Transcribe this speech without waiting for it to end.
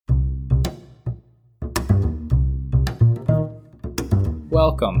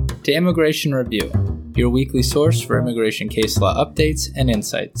Welcome to Immigration Review, your weekly source for immigration case law updates and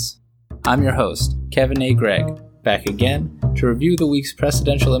insights. I'm your host, Kevin A. Gregg, back again to review the week's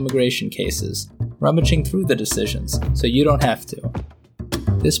presidential immigration cases, rummaging through the decisions so you don't have to.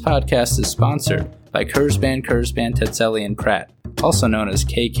 This podcast is sponsored by Kurzban, Tetzeli & Pratt, also known as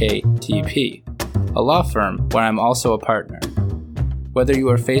KKTP, a law firm where I'm also a partner. Whether you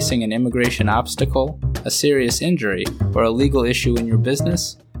are facing an immigration obstacle, a serious injury, or a legal issue in your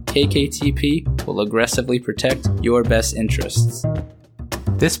business, KKTP will aggressively protect your best interests.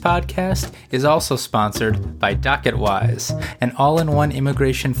 This podcast is also sponsored by DocketWise, an all-in-one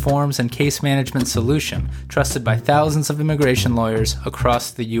immigration forms and case management solution trusted by thousands of immigration lawyers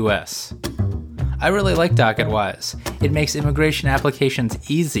across the U.S. I really like DocketWise. It makes immigration applications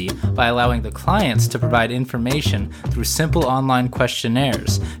easy by allowing the clients to provide information through simple online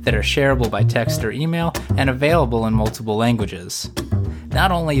questionnaires that are shareable by text or email and available in multiple languages. Not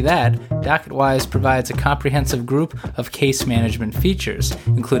only that, DocketWise provides a comprehensive group of case management features,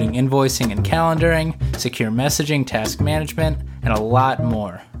 including invoicing and calendaring, secure messaging, task management, and a lot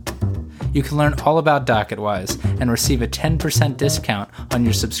more. You can learn all about DocketWise and receive a 10% discount on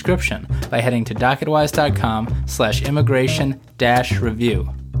your subscription by heading to docketwise.com/immigration-review,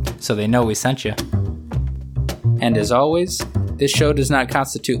 so they know we sent you. And as always, this show does not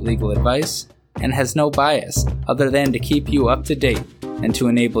constitute legal advice and has no bias other than to keep you up to date and to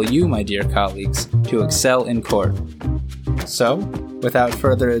enable you, my dear colleagues, to excel in court. So, without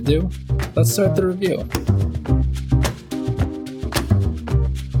further ado, let's start the review.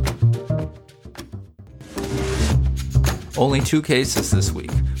 Only 2 cases this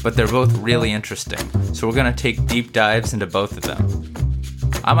week, but they're both really interesting, so we're going to take deep dives into both of them.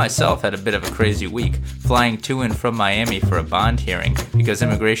 I myself had a bit of a crazy week, flying to and from Miami for a bond hearing because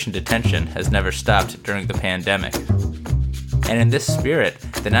immigration detention has never stopped during the pandemic. And in this spirit,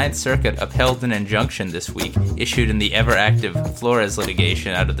 the Ninth Circuit upheld an injunction this week issued in the ever-active Flores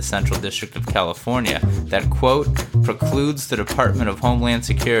litigation out of the Central District of California that, quote, precludes the Department of Homeland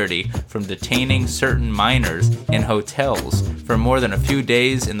Security from detaining certain minors in hotels for more than a few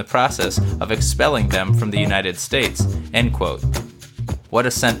days in the process of expelling them from the United States, end quote. What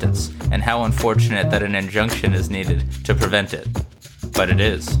a sentence, and how unfortunate that an injunction is needed to prevent it. But it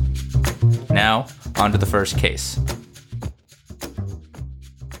is. Now, on to the first case.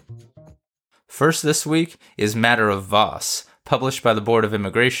 First this week is Matter of Voss, published by the Board of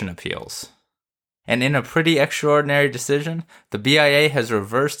Immigration Appeals. And in a pretty extraordinary decision, the BIA has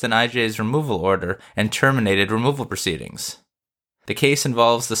reversed an IJ's removal order and terminated removal proceedings. The case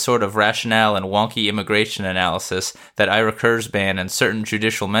involves the sort of rationale and wonky immigration analysis that Ira Kurzban and certain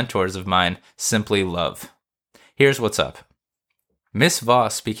judicial mentors of mine simply love. Here's what's up. Miss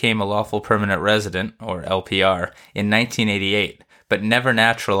Voss became a lawful permanent resident, or LPR, in 1988, but never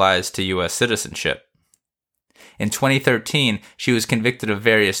naturalized to U.S. citizenship. In 2013, she was convicted of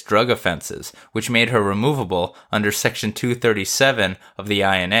various drug offenses, which made her removable under Section 237 of the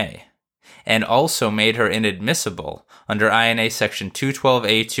INA, and also made her inadmissible under INA Section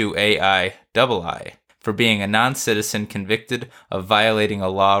 212A2AI for being a non-citizen convicted of violating a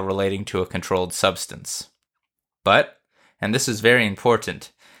law relating to a controlled substance. But, and this is very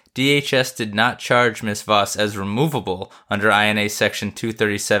important, DHS did not charge Ms. Voss as removable under INA Section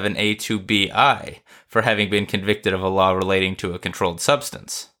 237A2BI for having been convicted of a law relating to a controlled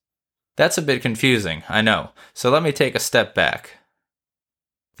substance. That's a bit confusing, I know, so let me take a step back.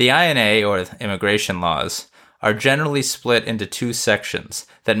 The INA, or immigration laws, are generally split into 2 sections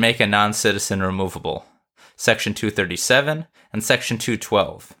that make a non-citizen removable, Section 237 and Section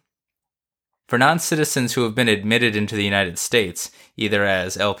 212. For non-citizens who have been admitted into the United States, either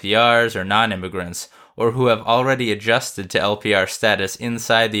as LPRs or non-immigrants, or who have already adjusted to LPR status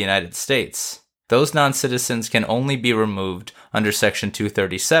inside the United States, those non-citizens can only be removed under Section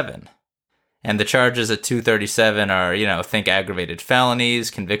 237. And the charges at 237 are, think aggravated felonies,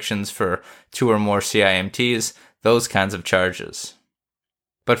 convictions for 2 or more CIMTs, those kinds of charges.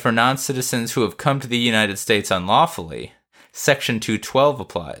 But for non-citizens who have come to the United States unlawfully, Section 212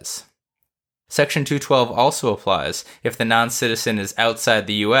 applies. Section 212 also applies if the non-citizen is outside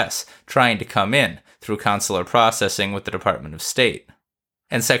the U.S. trying to come in through consular processing with the Department of State.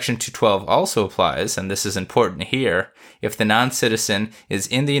 And Section 212 also applies, and this is important here, if the non-citizen is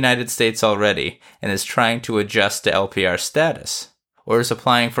in the United States already and is trying to adjust to LPR status, or is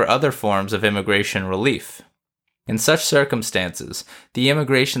applying for other forms of immigration relief. In such circumstances, the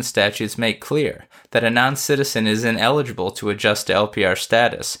immigration statutes make clear that a non-citizen is ineligible to adjust to LPR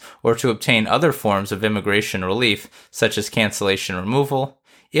status or to obtain other forms of immigration relief such as cancellation removal,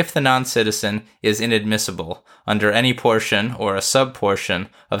 if the non-citizen is inadmissible under any portion or a sub-portion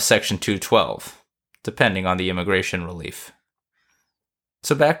of Section 212, depending on the immigration relief.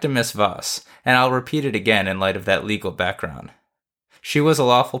 So back to Ms. Vos, and I'll repeat it again in light of that legal background. She was a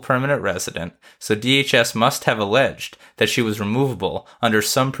lawful permanent resident, so DHS must have alleged that she was removable under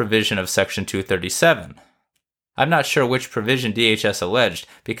some provision of Section 237. I'm not sure which provision DHS alleged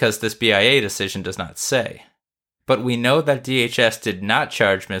because this BIA decision does not say. But we know that DHS did not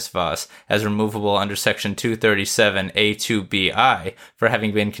charge Ms. Vos as removable under Section 237A2BI for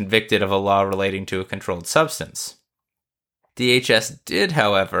having been convicted of a law relating to a controlled substance. DHS did,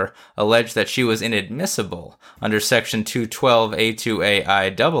 however, allege that she was inadmissible under Section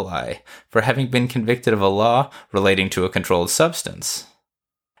 212A2AI for having been convicted of a law relating to a controlled substance.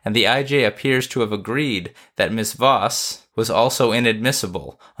 And the IJ appears to have agreed that Ms. Vos was also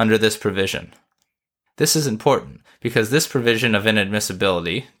inadmissible under this provision. This is important because this provision of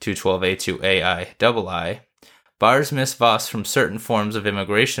inadmissibility, 212A2AI, bars Ms. Vos from certain forms of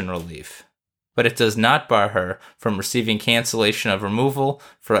immigration relief, but it does not bar her from receiving cancellation of removal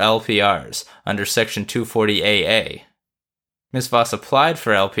for LPRs under Section 240AA. Ms. Vos applied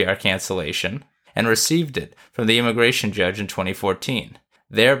for LPR cancellation and received it from the immigration judge in 2014,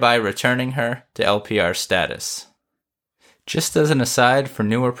 thereby returning her to LPR status. Just as an aside for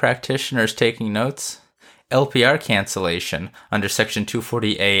newer practitioners taking notes, LPR cancellation under Section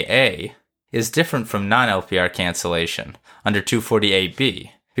 240AA is different from non-LPR cancellation under 240AB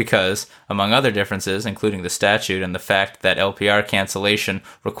because, among other differences, including the statute and the fact that LPR cancellation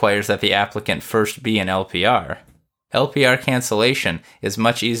requires that the applicant first be an LPR, LPR cancellation is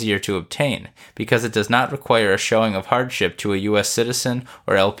much easier to obtain because it does not require a showing of hardship to a U.S. citizen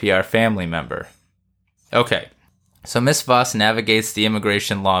or LPR family member. Okay, so Ms. Vos navigates the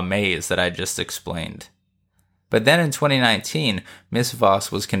immigration law maze that I just explained. But then in 2019, Ms.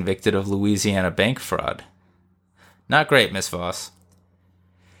 Vos was convicted of Louisiana bank fraud. Not great, Ms. Vos.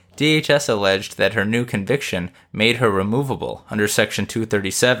 DHS alleged that her new conviction made her removable under Section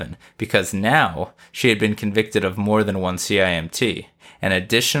 237 because now she had been convicted of more than one CIMT, and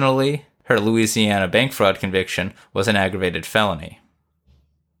additionally, her Louisiana bank fraud conviction was an aggravated felony.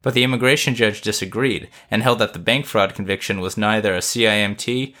 But the immigration judge disagreed and held that the bank fraud conviction was neither a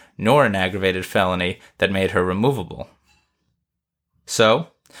CIMT nor an aggravated felony that made her removable. So,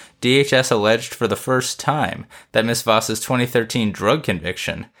 DHS alleged for the first time that Ms. Vos's 2013 drug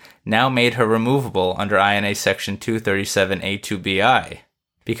conviction now made her removable under INA Section 237A2BI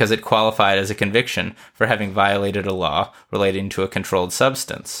because it qualified as a conviction for having violated a law relating to a controlled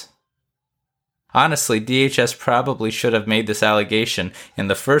substance. Honestly, DHS probably should have made this allegation in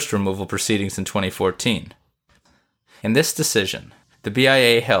the first removal proceedings in 2014. In this decision, the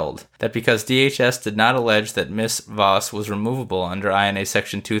BIA held that because DHS did not allege that Ms. Vos was removable under INA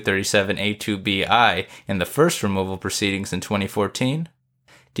Section 237A2BI in the first removal proceedings in 2014,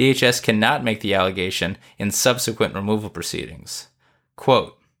 DHS cannot make the allegation in subsequent removal proceedings.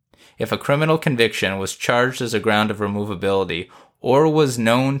 Quote, if a criminal conviction was charged as a ground of removability or was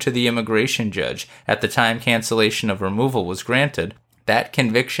known to the immigration judge at the time cancellation of removal was granted, that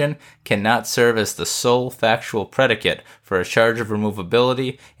conviction cannot serve as the sole factual predicate for a charge of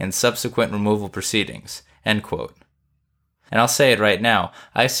removability in subsequent removal proceedings. End quote. And I'll say it right now,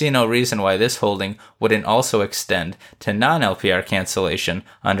 I see no reason why this holding wouldn't also extend to non-LPR cancellation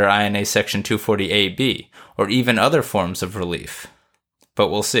under INA Section 240AB, or even other forms of relief. But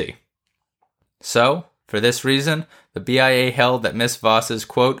we'll see. So, for this reason, the BIA held that Ms. Vos's,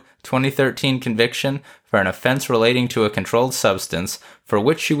 quote, 2013 conviction for an offense relating to a controlled substance for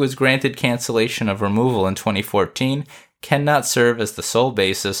which she was granted cancellation of removal in 2014 cannot serve as the sole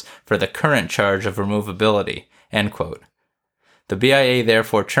basis for the current charge of removability, end quote. The BIA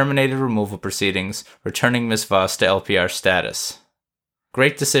therefore terminated removal proceedings, returning Ms. Vos to LPR status.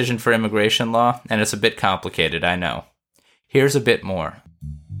 Great decision for immigration law, and it's a bit complicated, I know. Here's a bit more.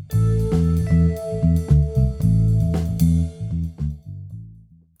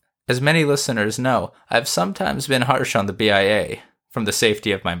 As many listeners know, I've sometimes been harsh on the BIA, from the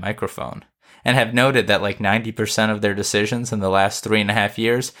safety of my microphone, and have noted that like 90% of their decisions in the last 3.5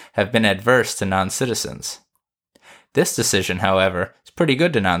 years have been adverse to non-citizens. This decision, however, is pretty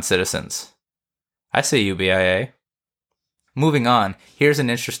good to non-citizens. I see you, BIA. Moving on, here's an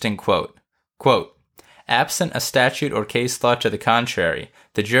interesting quote. Quote, absent a statute or case law to the contrary,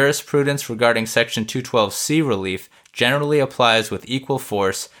 the jurisprudence regarding Section 212C relief generally applies with equal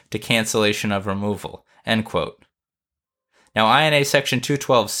force to cancellation of removal, end quote. Now, INA Section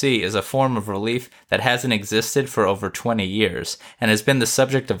 212C is a form of relief that hasn't existed for over 20 years and has been the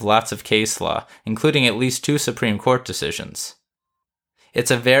subject of lots of case law, including at least 2 Supreme Court decisions.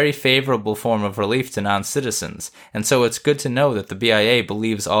 It's a very favorable form of relief to non-citizens, and so it's good to know that the BIA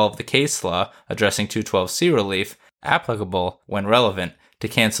believes all of the case law addressing 212C relief applicable, when relevant, to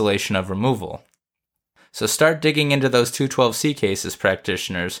cancellation of removal. So start digging into those 212C cases,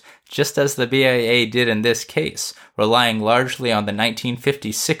 practitioners, just as the BIA did in this case, relying largely on the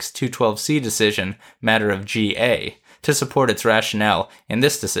 1956 212C decision, matter of GA, to support its rationale in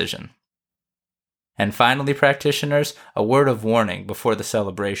this decision. And finally, practitioners, a word of warning before the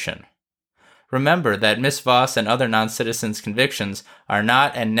celebration. Remember that Ms. Vos and other non-citizens' convictions are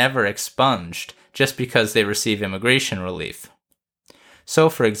not and never expunged just because they receive immigration relief. So,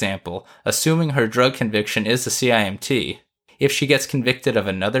 for example, assuming her drug conviction is a CIMT, if she gets convicted of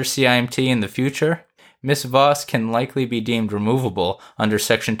another CIMT in the future, Ms. Vos can likely be deemed removable under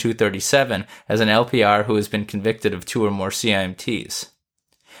Section 237 as an LPR who has been convicted of 2 or more CIMTs.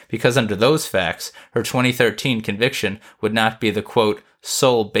 Because under those facts, her 2013 conviction would not be the, quote,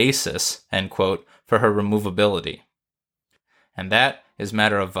 sole basis, end quote, for her removability. And that is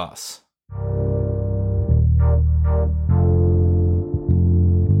matter of Vos.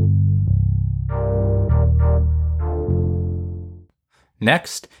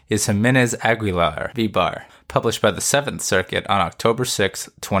 Next is Jimenez Aguilar v. Barr, published by the 7th Circuit on October 6,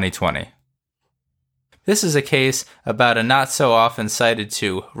 2020. This is a case about a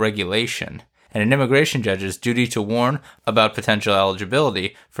not-so-often-cited-to regulation, and an immigration judge's duty to warn about potential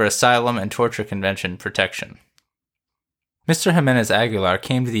eligibility for asylum and torture convention protection. Mr. Jimenez Aguilar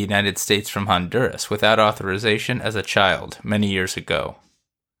came to the United States from Honduras without authorization as a child many years ago.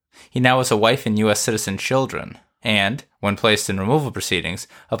 He now has a wife and U.S. citizen children, and, when placed in removal proceedings,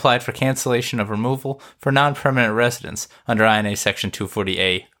 applied for cancellation of removal for non-permanent residents under INA Section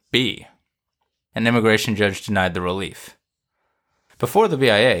 240A-B. An immigration judge denied the relief. Before the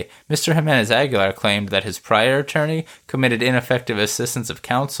BIA, Mr. Jimenez Aguilar claimed that his prior attorney committed ineffective assistance of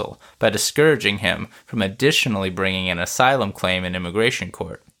counsel by discouraging him from additionally bringing an asylum claim in immigration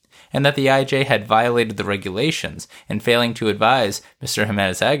court, and that the IJ had violated the regulations in failing to advise Mr.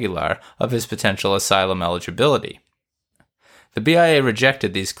 Jimenez Aguilar of his potential asylum eligibility. The BIA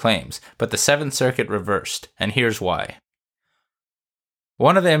rejected these claims, but the 7th Circuit reversed, and here's why.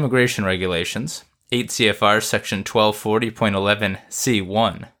 One of the immigration regulations, 8 CFR Section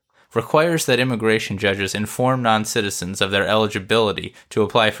 1240.11c1, requires that immigration judges inform non-citizens of their eligibility to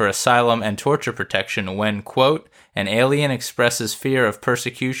apply for asylum and torture protection when, quote, an alien expresses fear of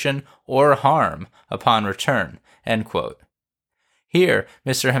persecution or harm upon return, end quote. Here,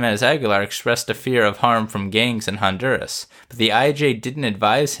 Mr. Jimenez Aguilar expressed a fear of harm from gangs in Honduras, but the IJ didn't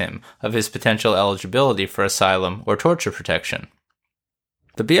advise him of his potential eligibility for asylum or torture protection.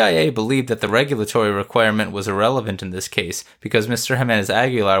 The BIA believed that the regulatory requirement was irrelevant in this case because Mr. Jimenez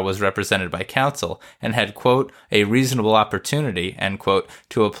Aguilar was represented by counsel and had, quote, a reasonable opportunity, end quote,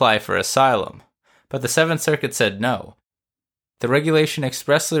 to apply for asylum. But the 7th Circuit said no. The regulation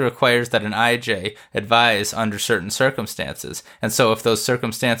expressly requires that an IJ advise under certain circumstances, and so if those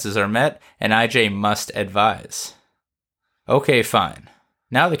circumstances are met, an IJ must advise. Okay, fine.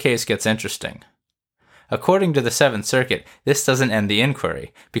 Now the case gets interesting. According to the 7th Circuit, this doesn't end the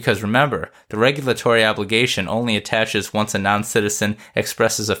inquiry, because remember, the regulatory obligation only attaches once a non-citizen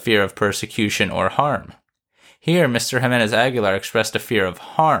expresses a fear of persecution or harm. Here, Mr. Jimenez Aguilar expressed a fear of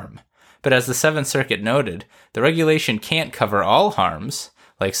harm, but as the 7th Circuit noted, the regulation can't cover all harms,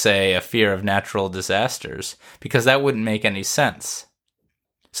 like, say, a fear of natural disasters, because that wouldn't make any sense.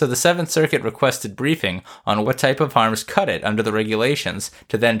 So the 7th Circuit requested briefing on what type of harms cut it under the regulations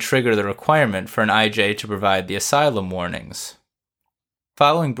to then trigger the requirement for an IJ to provide the asylum warnings.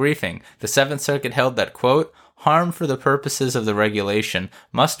 Following briefing, the 7th Circuit held that, quote, harm for the purposes of the regulation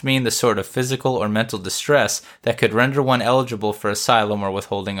must mean the sort of physical or mental distress that could render one eligible for asylum or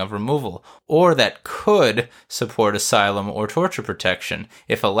withholding of removal, or that could support asylum or torture protection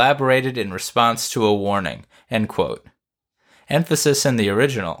if elaborated in response to a warning, end quote. Emphasis in the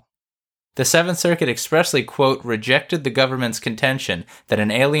original. The 7th Circuit expressly, quote, rejected the government's contention that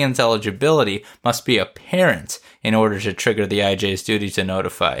an alien's eligibility must be apparent in order to trigger the IJ's duty to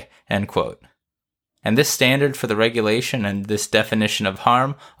notify, end quote. And this standard for the regulation and this definition of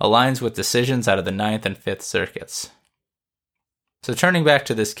harm aligns with decisions out of the 9th and 5th Circuits. So turning back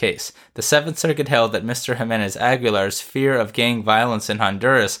to this case, the 7th Circuit held that Mr. Jimenez Aguilar's fear of gang violence in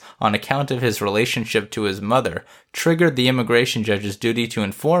Honduras on account of his relationship to his mother triggered the immigration judge's duty to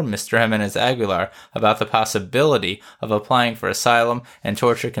inform Mr. Jimenez Aguilar about the possibility of applying for asylum and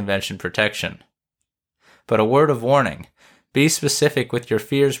torture convention protection. But a word of warning. Be specific with your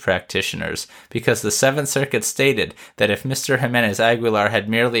fears, practitioners, because the 7th Circuit stated that if Mr. Jimenez Aguilar had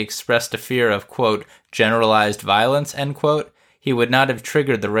merely expressed a fear of, quote, generalized violence, end quote, he would not have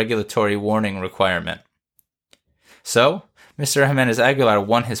triggered the regulatory warning requirement. So, Mr. Jimenez Aguilar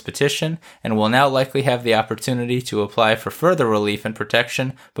won his petition and will now likely have the opportunity to apply for further relief and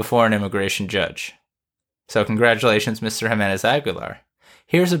protection before an immigration judge. So congratulations, Mr. Jimenez Aguilar.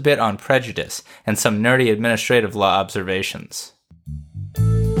 Here's a bit on prejudice and some nerdy administrative law observations.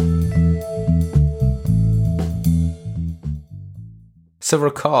 So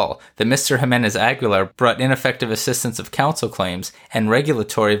recall that Mr. Jimenez Aguilar brought ineffective assistance of counsel claims and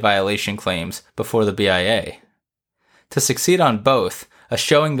regulatory violation claims before the BIA. To succeed on both, a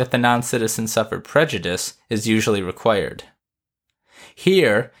showing that the non-citizen suffered prejudice is usually required.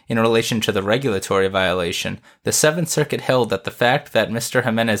 Here, in relation to the regulatory violation, the Seventh Circuit held that the fact that Mr.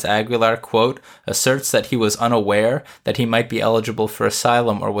 Jimenez Aguilar, quote, asserts that he was unaware that he might be eligible for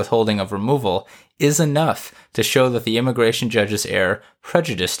asylum or withholding of removal is enough to show that the immigration judge's error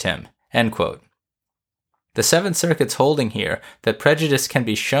prejudiced him, end quote. The Seventh Circuit's holding here that prejudice can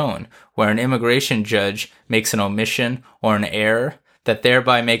be shown where an immigration judge makes an omission or an error that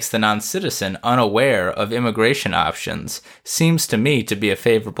thereby makes the non-citizen unaware of immigration options seems to me to be a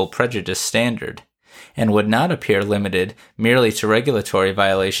favorable prejudice standard, and would not appear limited merely to regulatory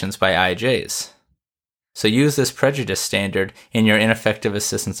violations by IJs. So use this prejudice standard in your ineffective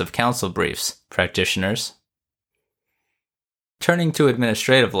assistance of counsel briefs, practitioners. Turning to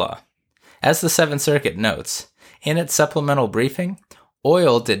administrative law. As the Seventh Circuit notes, in its supplemental briefing,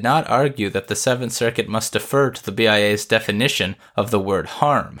 OIL did not argue that the Seventh Circuit must defer to the BIA's definition of the word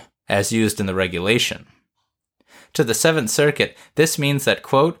harm, as used in the regulation. To the Seventh Circuit, this means that,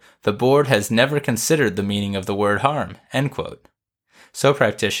 quote, the board has never considered the meaning of the word harm, end quote. So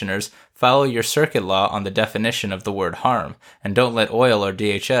practitioners, follow your circuit law on the definition of the word harm, and don't let OIL or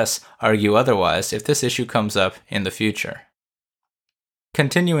DHS argue otherwise if this issue comes up in the future.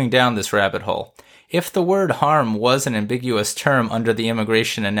 Continuing down this rabbit hole, if the word harm was an ambiguous term under the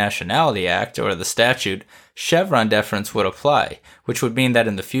Immigration and Nationality Act or the statute, Chevron deference would apply, which would mean that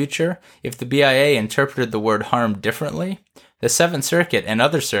in the future, if the BIA interpreted the word harm differently, the Seventh Circuit and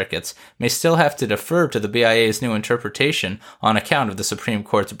other circuits may still have to defer to the BIA's new interpretation on account of the Supreme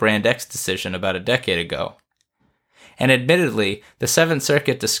Court's Brand X decision about a decade ago. And admittedly, the Seventh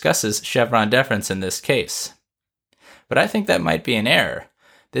Circuit discusses Chevron deference in this case. But I think that might be an error.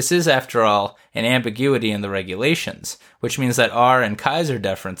 This is, after all, an ambiguity in the regulations, which means that R and Kaiser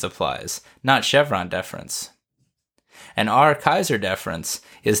deference applies, not Chevron deference. And R Kaiser deference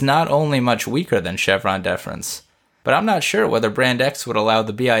is not only much weaker than Chevron deference, but I'm not sure whether Brand X would allow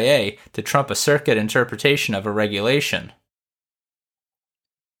the BIA to trump a circuit interpretation of a regulation.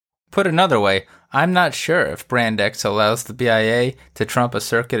 Put another way, I'm not sure if Brand X allows the BIA to trump a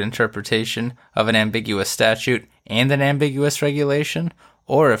circuit interpretation of an ambiguous statute and an ambiguous regulation,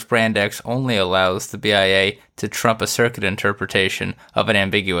 or if Brand X only allows the BIA to trump a circuit interpretation of an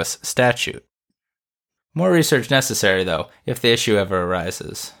ambiguous statute. More research necessary, though, if the issue ever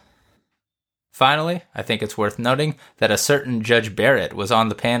arises. Finally, I think it's worth noting that a certain Judge Barrett was on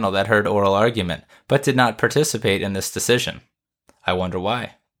the panel that heard oral argument, but did not participate in this decision. I wonder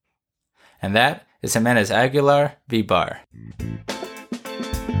why. And that is Jimenez Aguilar v. Barr.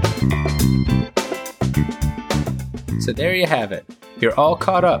 So there you have it. You're all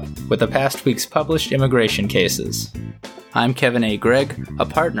caught up with the past week's published immigration cases. I'm Kevin A. Gregg, a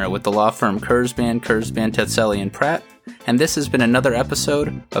partner with the law firm Kurzban, Tetzeli & Pratt, and this has been another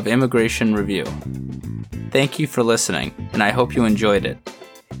episode of Immigration Review. Thank you for listening, and I hope you enjoyed it.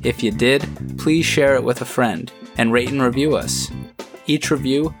 If you did, please share it with a friend, and rate and review us. Each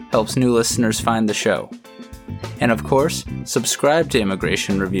review helps new listeners find the show. And of course, subscribe to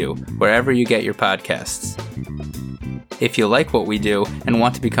Immigration Review wherever you get your podcasts. If you like what we do and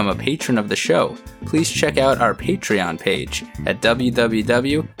want to become a patron of the show, please check out our Patreon page at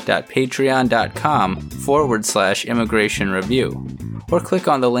www.patreon.com/Immigration Review, or click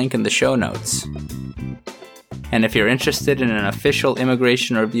on the link in the show notes. And if you're interested in an official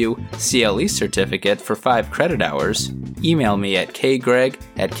Immigration Review CLE certificate for 5 credit hours, email me at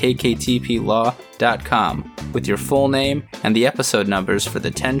kgreg@kktplaw.com with your full name and the episode numbers for the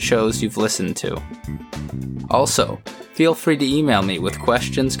 10 shows you've listened to. Also, feel free to email me with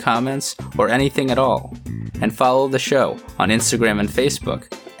questions, comments, or anything at all. And follow the show on Instagram and Facebook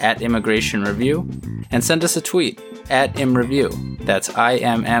at Immigration Review, and send us a tweet at ImReview. That's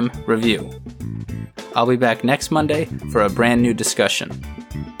IMM Review. I'll be back next Monday for a brand new discussion.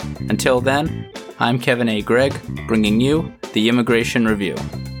 Until then, I'm Kevin A. Gregg, bringing you the Immigration Review.